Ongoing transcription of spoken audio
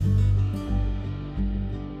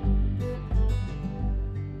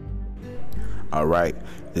All right,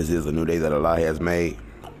 this is a new day that Allah has made.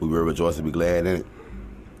 We will rejoice and be glad in it.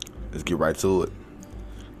 Let's get right to it.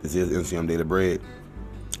 This is MCM Daily Bread.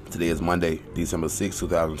 Today is Monday, December 6,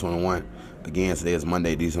 2021. Again, today is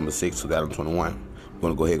Monday, December 6, 2021. We're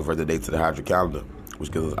going to go ahead and convert the date to the Hydra calendar,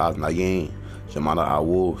 which gives us Aznayin, Jamada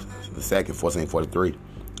Awul, the second, 1443.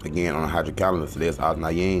 Again, on the Hydra calendar, today is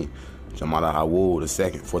Aznayin, Jamada Awul, the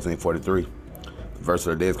second, 1443. The verse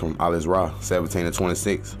of the day is from Al-Isra,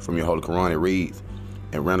 17-26. From your Holy Quran, it reads,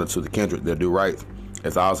 "And render to the kindred their due rights,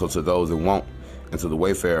 as also to those that want, and to the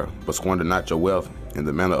wayfarer, but squander not your wealth in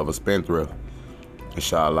the manner of a spendthrift."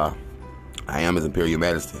 Inshallah. I am His Imperial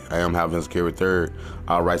Majesty. I am having security third.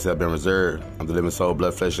 All rights have been reserved. I'm the living soul,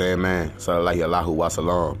 blood, flesh, and man. Sallallahu Allahu wa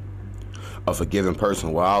salam. A forgiving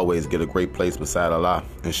person will always get a great place beside Allah.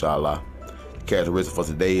 Inshallah. The characteristic for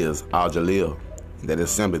today is Al-Jalil. That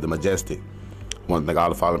is simply the majestic. I want to thank all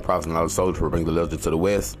the fallen prophets and all the soldiers for bringing the literature to the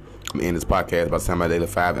West. I'm going to end this podcast by saying my daily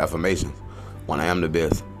 5 affirmations. 1, I am the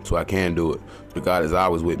best. 2, I can do it. 3, God is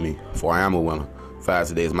always with me. 4, I am a winner. 5,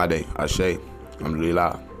 today is my day. Ashe.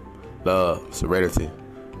 Alhamdulillah. Love, serenity,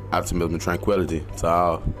 optimism, and tranquility to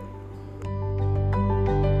all.